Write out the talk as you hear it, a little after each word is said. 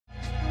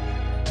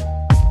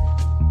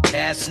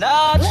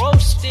chestnut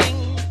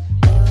roasting,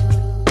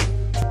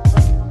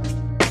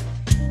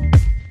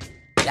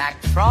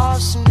 Jack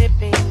Frost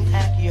nipping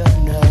at your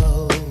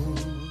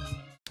nose.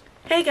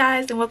 Hey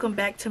guys, and welcome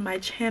back to my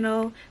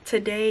channel.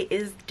 Today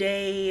is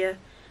day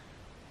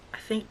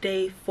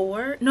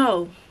 4,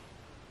 no,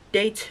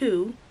 day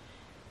 2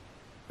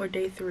 or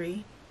day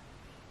 3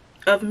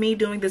 of me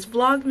doing this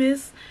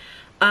Vlogmas.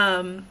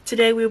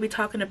 Today we'll be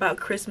talking about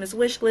Christmas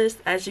wish list.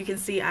 As you can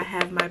see, I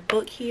have my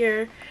book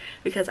here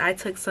because I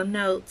took some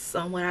notes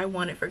on what I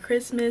wanted for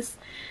Christmas.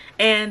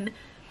 And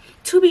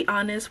to be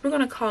honest, we're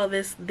gonna call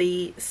this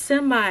the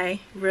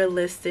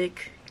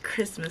semi-realistic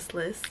Christmas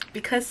list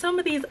because some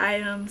of these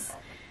items,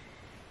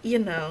 you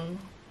know,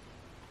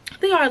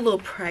 they are a little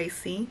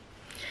pricey,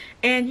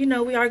 and you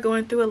know, we are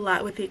going through a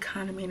lot with the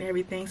economy and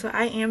everything, so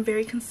I am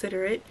very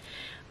considerate.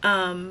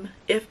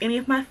 If any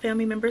of my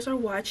family members are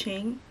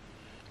watching,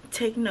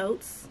 take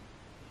notes,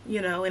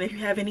 you know, and if you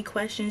have any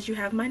questions, you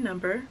have my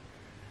number.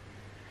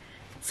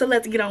 So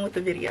let's get on with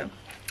the video.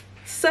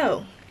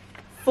 So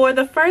for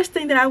the first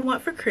thing that I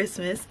want for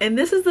Christmas, and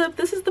this is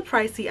the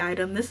pricey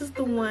item, this is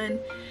the one.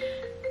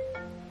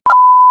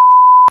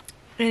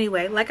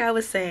 Anyway, like I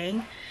was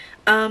saying,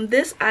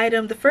 this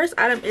item, the first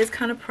item, is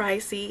kind of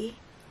pricey,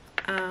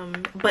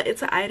 but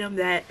it's an item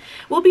that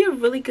will be a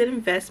really good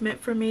investment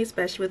for me,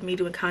 especially with me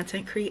doing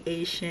content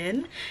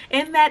creation,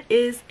 and that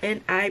is an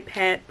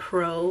iPad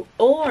Pro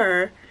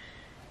or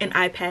an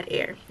iPad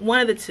Air, one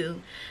of the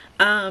two.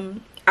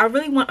 I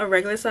really want a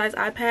regular size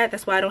iPad,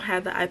 that's why I don't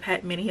have the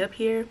iPad mini up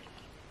here.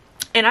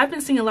 And I've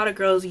been seeing a lot of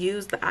girls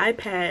use the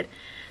iPad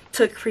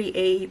to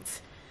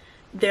create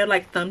their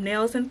like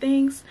thumbnails and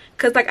things,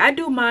 because like I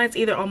do mine's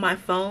either on my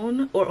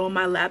phone or on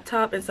my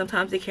laptop, and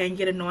sometimes it can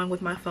get annoying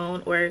with my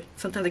phone, or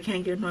sometimes it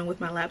can get annoying with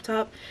my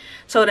laptop.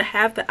 So to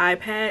have the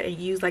iPad and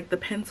use like the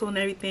pencil and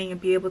everything and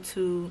be able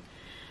to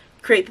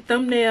create the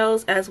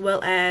thumbnails as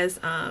well as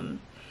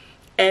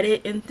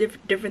edit and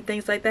different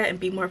things like that and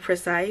be more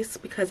precise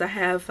because I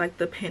have like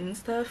the pen and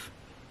stuff,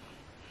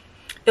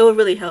 it will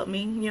really help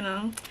me, you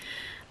know.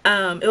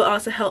 It will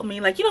also help me,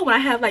 like, you know, when I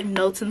have like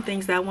notes and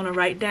things that I want to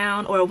write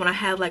down, or when I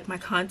have like my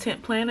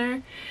content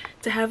planner,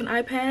 to have an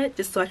iPad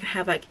just so I can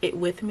have like it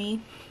with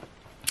me.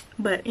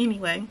 But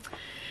anyway,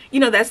 you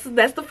know, that's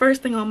the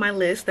first thing on my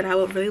list that I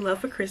would really love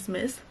for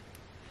Christmas.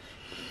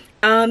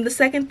 The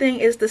second thing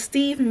is the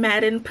Steve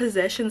Madden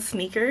Possession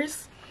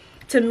sneakers.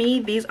 To me,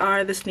 these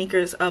are the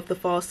sneakers of the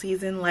fall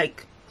season,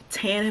 like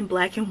tan and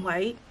black and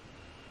white.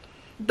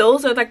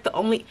 Those are like the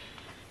only...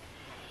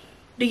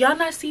 Do y'all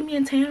not see me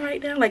in tan right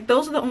now? Like,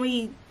 those are the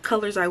only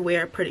colors I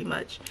wear pretty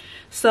much.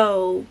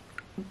 So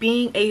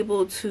being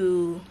able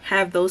to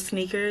have those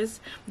sneakers,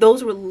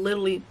 those were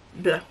literally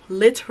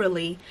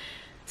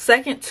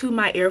second to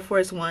my Air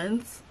Force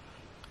Ones,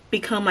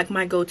 become like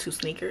my go-to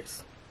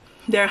sneakers.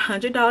 They're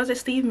 $100 at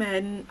Steve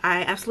Madden.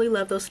 I absolutely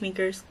love those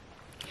sneakers.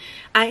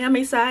 I am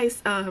a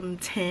size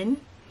 10,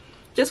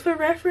 just for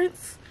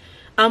reference.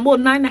 Well,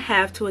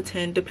 9.5 to a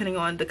 10 depending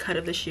on the cut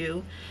of the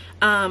shoe.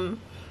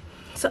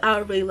 So I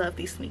would really love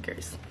these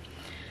sneakers.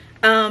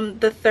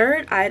 The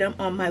third item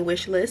on my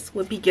wish list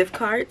would be gift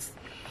cards.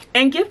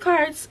 And gift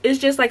cards is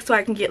just like so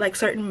I can get like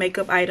certain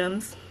makeup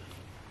items.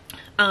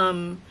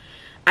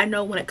 I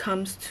know when it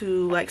comes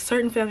to like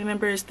certain family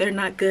members, they're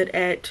not good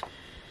at,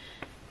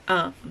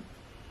 I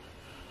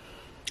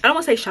don't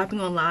want to say shopping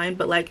online,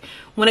 but like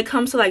when it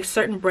comes to like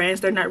certain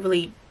brands, they don't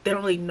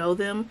really know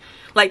them.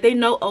 Like they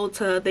know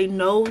Ulta, they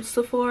know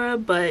Sephora,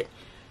 but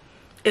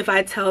if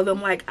I tell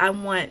them like I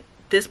want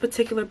this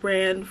particular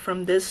brand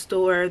from this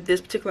store,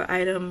 this particular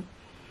item,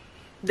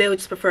 they would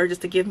just prefer just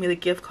to give me the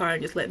gift card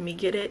and just let me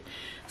get it.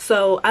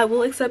 So I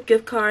will accept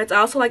gift cards. I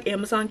also like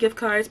Amazon gift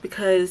cards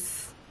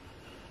because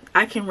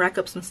I can rack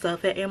up some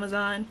stuff at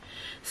Amazon.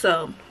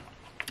 So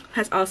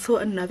that's also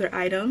another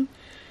item.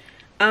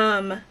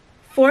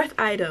 Fourth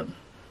item,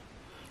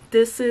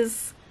 this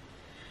is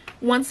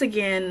once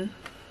again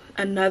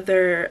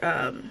another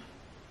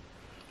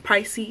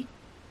pricey,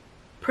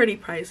 pretty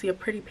pricey, a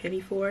pretty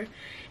penny for,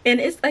 and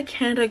it's a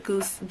Canada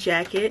Goose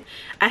jacket.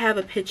 I have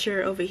a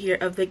picture over here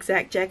of the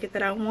exact jacket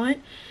that I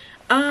want.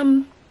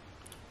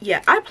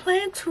 Yeah, I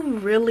plan to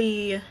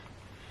really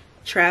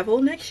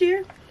travel next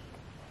year,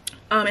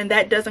 and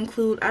that does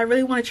include, I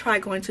really want to try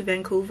going to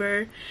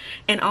Vancouver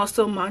and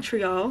also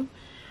Montreal,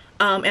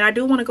 and I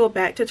do want to go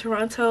back to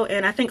Toronto,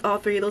 and I think all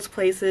three of those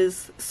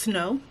places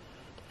snow.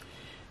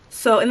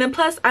 So, and then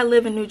plus I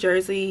live in New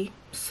Jersey,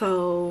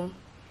 so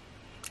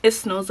it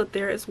snows up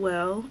there as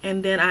well.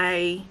 And then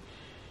I,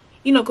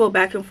 you know, go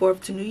back and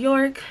forth to New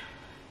York,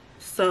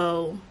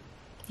 so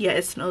yeah,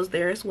 it snows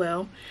there as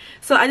well.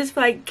 So I just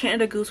feel like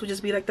Canada Goose would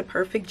just be like the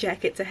perfect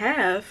jacket to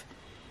have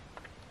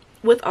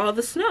with all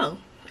the snow,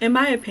 in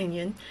my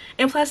opinion.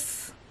 And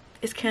plus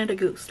it's Canada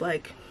Goose,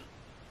 like,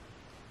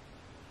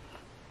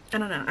 I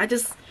don't know,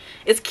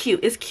 it's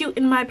cute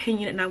in my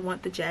opinion, and I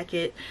want the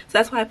jacket, so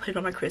that's why I put it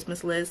on my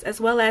Christmas list.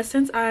 As well as,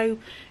 since I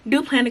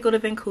do plan to go to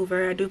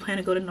Vancouver, I do plan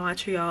to go to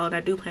Montreal, and I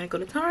do plan to go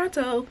to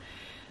Toronto,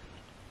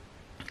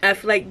 I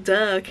feel like,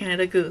 duh,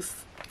 Canada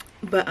Goose.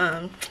 But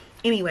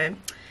anyway,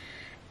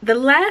 the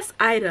last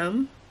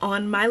item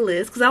on my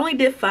list, because I only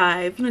did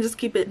 5, you know, just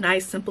keep it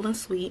nice, simple, and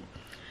sweet,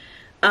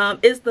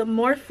 is the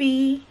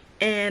Morphe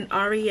and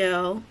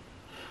Ariel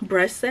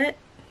brush set.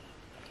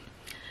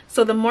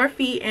 So the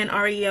Morphe and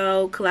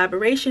Ariel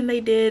collaboration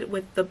they did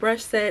with the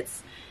brush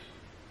sets,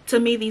 to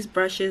me these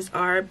brushes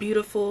are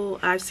beautiful.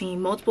 I've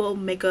seen multiple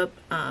makeup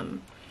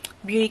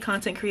beauty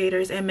content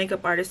creators and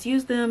makeup artists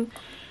use them,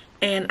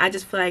 and I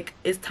just feel like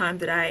it's time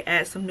that I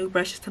add some new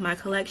brushes to my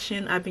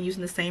collection. I've been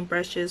using the same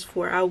brushes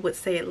for, I would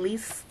say, at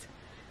least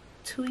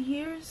 2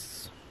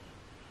 years.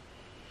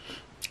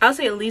 I'll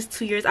say at least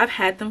 2 years. I've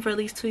had them for at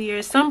least 2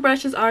 years. Some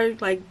brushes are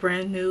like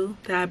brand new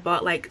that I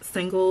bought like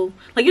single,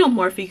 like, you know,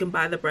 Morphe, you can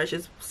buy the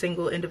brushes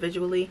single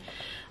individually.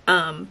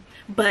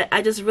 But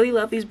I just really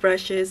love these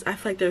brushes. I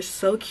feel like they're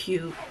so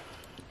cute,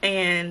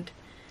 and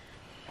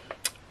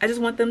I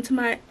just want them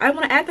to I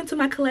want to add them to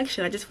my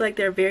collection. I just feel like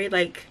they're very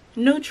like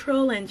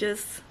neutral, and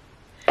just,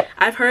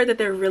 I've heard that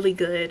they're really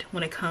good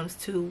when it comes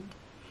to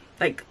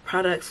like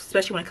products,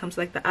 especially when it comes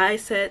to like the eye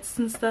sets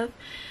and stuff.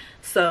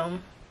 So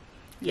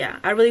yeah,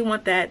 I really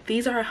want that.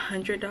 These are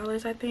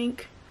 $100, I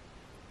think.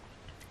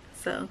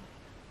 So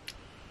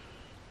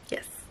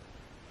yes.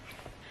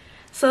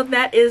 So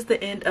that is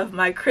the end of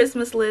my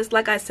Christmas list.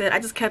 Like I said, I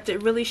just kept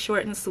it really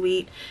short and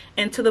sweet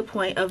and to the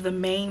point of the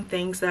main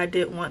things that I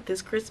did want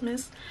this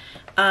Christmas.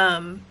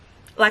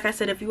 Like I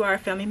said, if you are a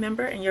family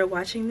member and you're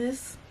watching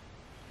this,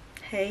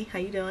 hey, how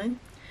you doing?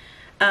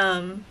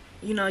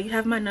 You know, you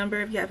have my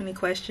number if you have any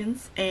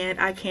questions, and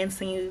I can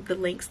send you the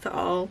links to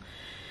all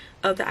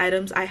of the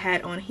items I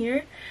had on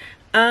here.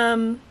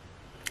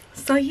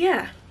 So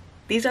yeah,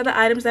 these are the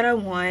items that I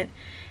want,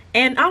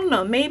 and I don't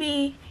know,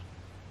 maybe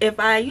if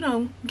I, you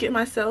know, get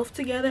myself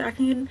together, I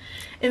can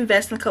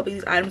invest in a couple of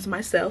these items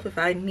myself if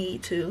I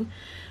need to.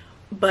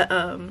 But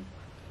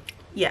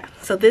yeah,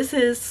 so this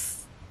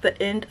is the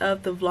end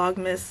of the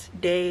Vlogmas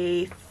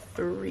day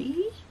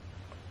 3,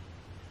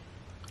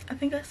 I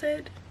think I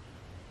said,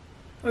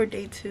 or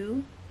day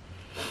 2,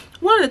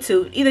 one of the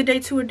two, either day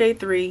 2 or day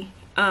 3.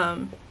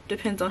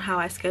 Depends on how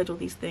I schedule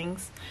these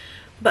things.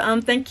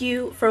 But thank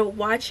you for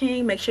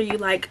watching. Make sure you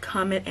like,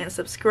 comment, and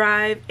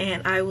subscribe,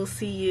 and I will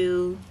see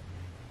you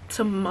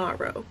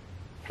tomorrow.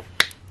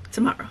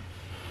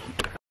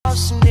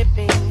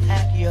 Snipping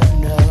at your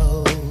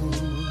nose.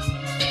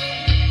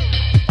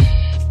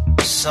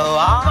 So